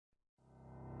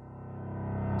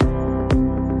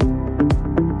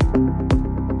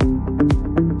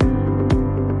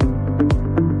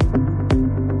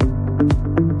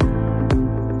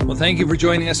Thank you for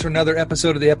joining us for another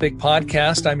episode of the EPICC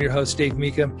podcast. I'm your host, Dave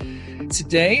Mika.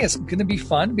 Today is going to be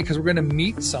fun because we're going to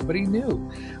meet somebody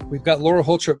new. We've got Laura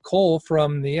Holtrup-Cole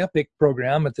from the EPICC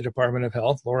program at the Department of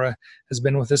Health. Laura has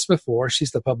been with us before.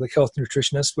 She's the public health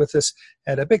nutritionist with us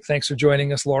at EPICC. Thanks for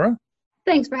joining us, Laura.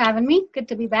 Thanks for having me. Good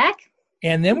to be back.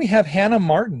 And then we have Hannah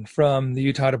Martin from the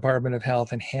Utah Department of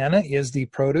Health, and Hannah is the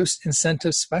Produce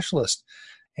Incentive Specialist.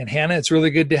 And Hannah, it's really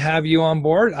good to have you on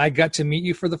board. I got to meet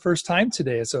you for the first time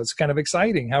today, so it's kind of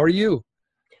exciting. How are you?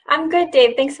 I'm good,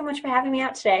 Dave. Thanks so much for having me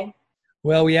out today.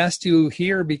 Well, we asked you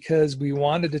here because we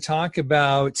wanted to talk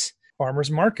about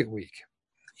Farmers Market Week.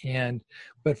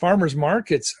 But farmers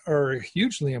markets are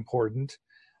hugely important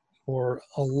for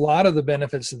a lot of the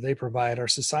benefits that they provide our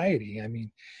society. I mean,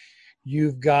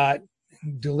 you've got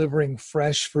delivering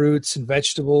fresh fruits and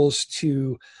vegetables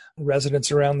to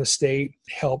residents around the state,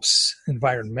 helps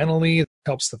environmentally,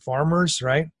 helps the farmers,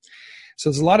 right? So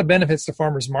there's a lot of benefits to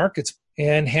farmers markets.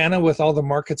 And Hannah, with all the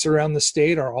markets around the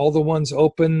state, are all the ones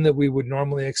open that we would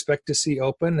normally expect to see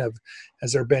open?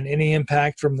 Has there been any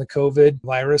impact from the COVID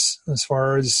virus as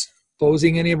far as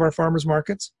closing any of our farmers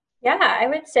markets? Yeah, I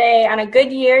would say on a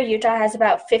good year, Utah has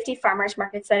about 50 farmers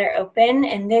markets that are open.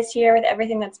 And this year, with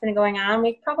everything that's been going on,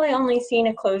 we've probably only seen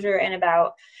a closure in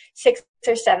about 6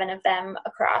 or 7 of them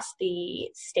across the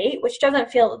state, which doesn't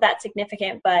feel that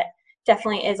significant, but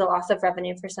definitely is a loss of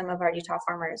revenue for some of our Utah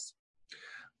farmers.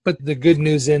 But the good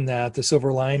news in that, the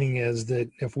silver lining is that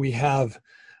if we have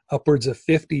upwards of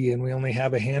 50 and we only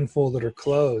have a handful that are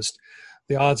closed,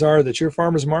 the odds are that your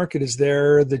farmer's market is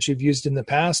there that you've used in the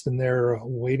past and they're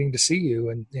waiting to see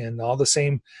you. And all the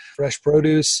same fresh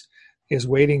produce is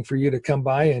waiting for you to come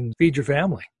by and feed your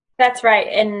family. That's right.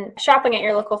 And shopping at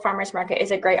your local farmer's market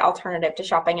is a great alternative to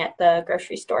shopping at the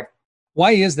grocery store.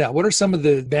 Why is that? What are some of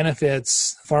the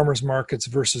benefits, farmers markets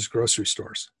versus grocery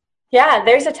stores? Yeah,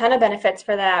 there's a ton of benefits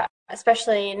for that,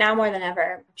 especially now more than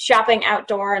ever. Shopping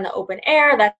outdoor in the open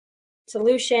air, that's a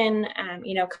solution,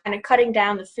 kind of cutting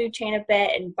down the food chain a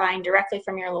bit and buying directly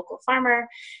from your local farmer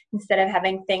instead of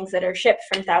having things that are shipped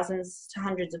from thousands to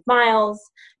hundreds of miles.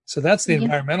 So that's the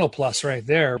environmental plus right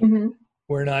there. Mm-hmm.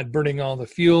 We're not burning all the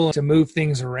fuel to move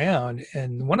things around.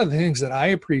 And one of the things that I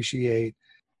appreciate,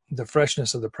 the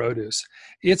freshness of the produce.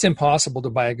 It's impossible to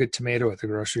buy a good tomato at the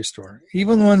grocery store.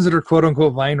 Even the ones that are quote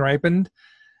unquote vine ripened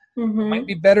might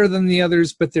be better than the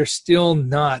others, but they're still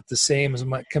not the same as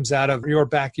what comes out of your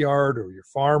backyard or your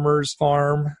farmer's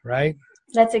farm, right?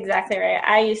 That's exactly right.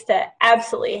 I used to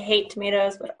absolutely hate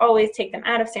tomatoes, would always take them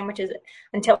out of sandwiches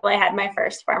until I had my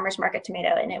first farmer's market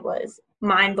tomato, and it was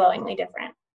mind-blowingly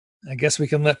different. I guess we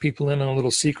can let people in on a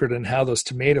little secret on how those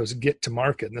tomatoes get to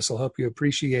market. And this will help you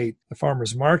appreciate the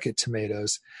farmer's market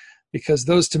tomatoes, because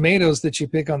those tomatoes that you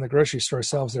pick on the grocery store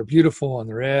shelves, they're beautiful on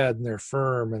the red and they're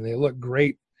firm and they look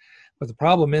great. But the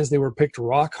problem is they were picked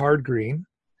rock hard green,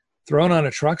 thrown on a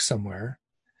truck somewhere,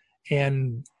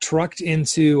 and trucked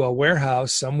into a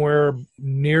warehouse somewhere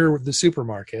near the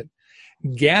supermarket,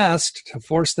 gassed to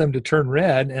force them to turn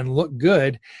red and look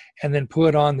good, and then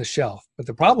put on the shelf. But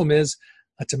the problem is,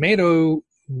 a tomato,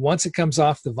 once it comes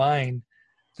off the vine,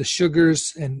 the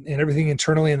sugars and everything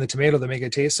internally in the tomato that make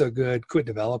it taste so good quit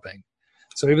developing.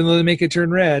 So even though they make it turn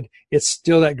red, it's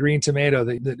still that green tomato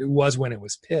that it was when it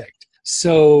was picked.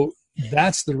 So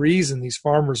that's the reason these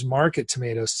farmers market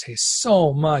tomatoes taste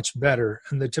so much better.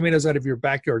 And the tomatoes out of your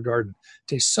backyard garden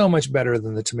taste so much better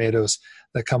than the tomatoes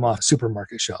that come off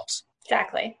supermarket shelves.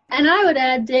 Exactly. And I would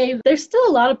add, Dave, there's still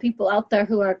a lot of people out there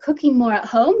who are cooking more at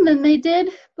home than they did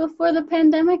before the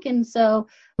pandemic. And so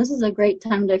this is a great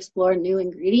time to explore new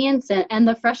ingredients and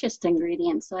the freshest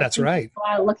ingredients. So that's right. People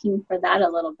are looking for that a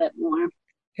little bit more.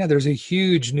 Yeah, there's a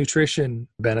huge nutrition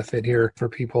benefit here for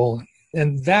people.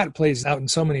 And that plays out in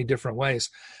so many different ways.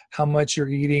 How much you're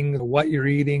eating, what you're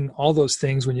eating, all those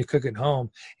things when you cook at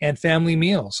home. And family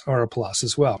meals are a plus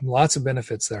as well. Lots of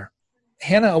benefits there.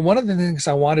 Hannah, one of the things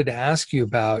I wanted to ask you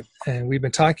about, and we've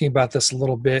been talking about this a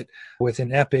little bit within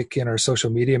EPICC in our social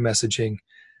media messaging,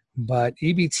 but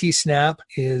EBT SNAP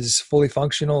is fully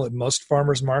functional at most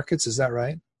farmers markets. Is that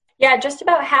right? Yeah, just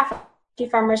about half of the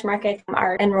farmers markets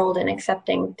are enrolled in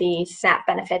accepting the SNAP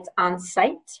benefits on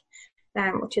site,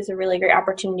 which is a really great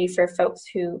opportunity for folks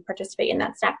who participate in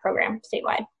that SNAP program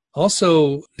statewide.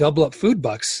 Also, Double Up Food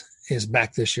Bucks is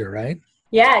back this year, right?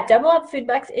 Yeah, Double Up Food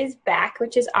Bucks is back,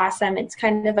 which is awesome. It's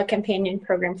kind of a companion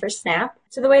program for SNAP.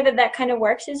 So the way that kind of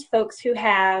works is folks who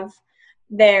have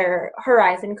their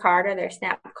Horizon card or their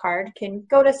SNAP card can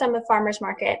go to some of the farmers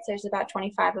markets. There's about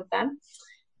 25 of them.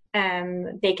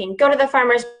 They can go to the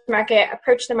farmers market,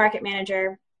 approach the market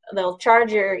manager. They'll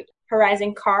charge your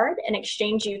Horizon card and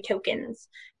exchange you tokens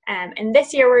And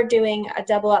this year we're doing a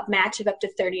double up match of up to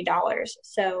 $30.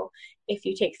 So if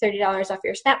you take $30 off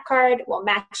your SNAP card, we'll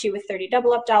match you with 30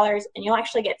 double up dollars, and you'll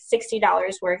actually get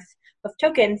 $60 worth of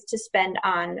tokens to spend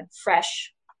on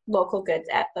fresh local goods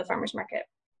at the farmer's market.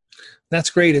 That's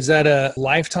great. Is that a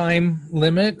lifetime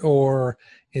limit or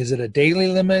is it a daily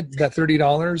limit, that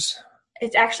 $30?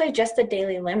 It's actually just a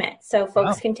daily limit. So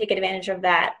folks can take advantage of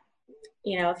that.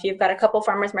 You know, if you've got a couple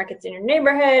farmers markets in your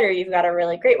neighborhood, or you've got a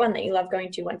really great one that you love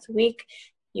going to once a week,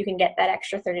 you can get that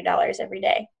extra $30 every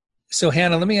day. So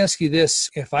Hannah, let me ask you this.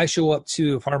 If I show up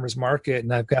to a farmer's market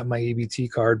and I've got my EBT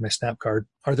card, my SNAP card,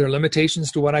 are there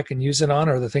limitations to what I can use it on?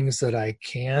 Are there things that I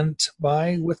can't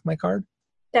buy with my card?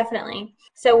 Definitely.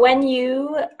 So when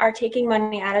you are taking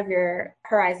money out of your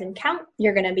Horizon account,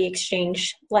 you're going to be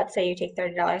exchanged. Let's say you take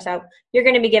 $30 out. You're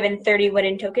going to be given 30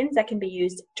 wooden tokens that can be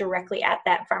used directly at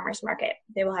that farmer's market.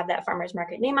 They will have that farmer's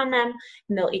market name on them,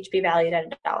 and they'll each be valued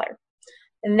at $1.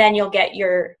 And then you'll get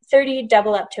your 30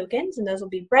 double up tokens, and those will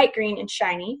be bright green and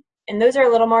shiny. And those are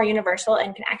a little more universal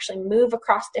and can actually move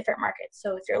across different markets.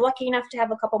 So if you're lucky enough to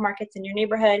have a couple markets in your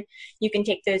neighborhood, you can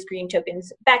take those green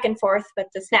tokens back and forth, but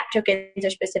the SNAP tokens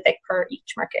are specific per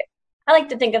each market. I like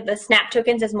to think of the SNAP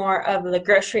tokens as more of the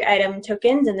grocery item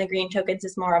tokens, and the green tokens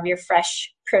as more of your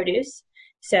fresh produce.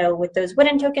 So with those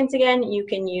wooden tokens, again, you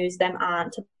can use them on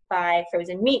to buy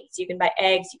frozen meats. You can buy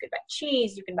eggs, you can buy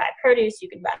cheese, you can buy produce, you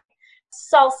can buy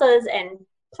salsas and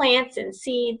plants and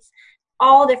seeds,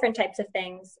 all different types of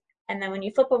things. And then when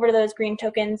you flip over to those green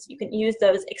tokens, you can use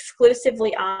those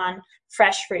exclusively on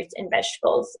fresh fruits and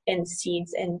vegetables and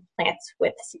seeds and plants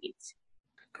with seeds.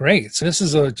 Great. So this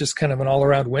is just kind of an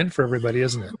all-around win for everybody,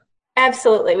 isn't it?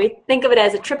 Absolutely. We think of it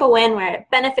as a triple win where it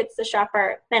benefits the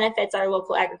shopper, benefits our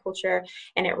local agriculture,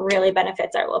 and it really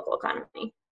benefits our local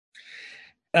economy.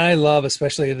 I love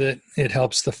especially that it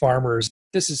helps the farmers.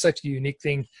 This is such a unique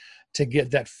thing to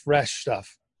get that fresh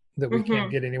stuff that we can't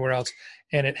get anywhere else.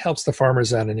 And it helps the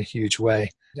farmers out in a huge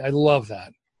way. I love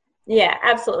that. Yeah,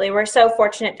 absolutely. We're so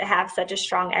fortunate to have such a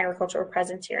strong agricultural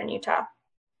presence here in Utah.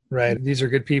 Right. These are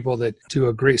good people that do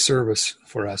a great service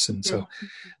for us. And so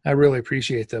I really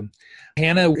appreciate them.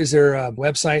 Hannah, is there a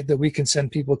website that we can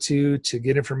send people to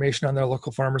get information on their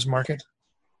local farmers market?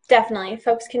 Definitely.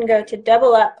 Folks can go to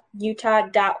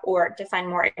doubleuputah.org to find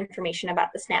more information about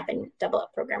the SNAP and Double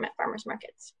Up program at farmers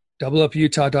markets.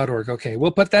 doubleuputah.org. Okay.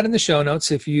 We'll put that in the show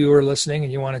notes if you are listening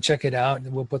and you want to check it out.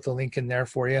 And we'll put the link in there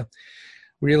for you.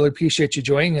 Really appreciate you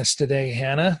joining us today,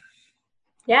 Hannah.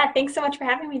 Yeah, thanks so much for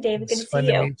having me, Dave. Good to see you. It's fun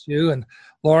to meet you. And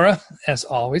Laura, as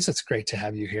always, it's great to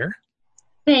have you here.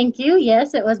 Thank you.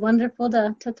 Yes, it was wonderful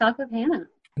to talk with Hannah.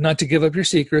 Not to give up your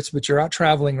secrets, but you're out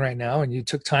traveling right now and you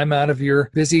took time out of your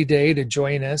busy day to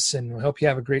join us, and we hope you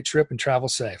have a great trip and travel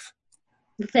safe.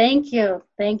 Thank you.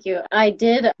 Thank you. I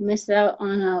did miss out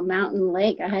on a mountain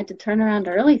lake. I had to turn around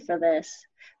early for this,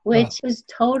 which was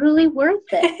totally worth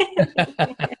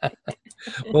it.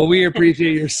 Well, we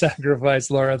appreciate your sacrifice,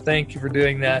 Laura. Thank you for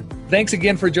doing that. Thanks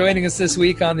again for joining us this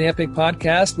week on the EPICC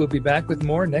podcast. We'll be back with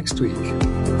more next week.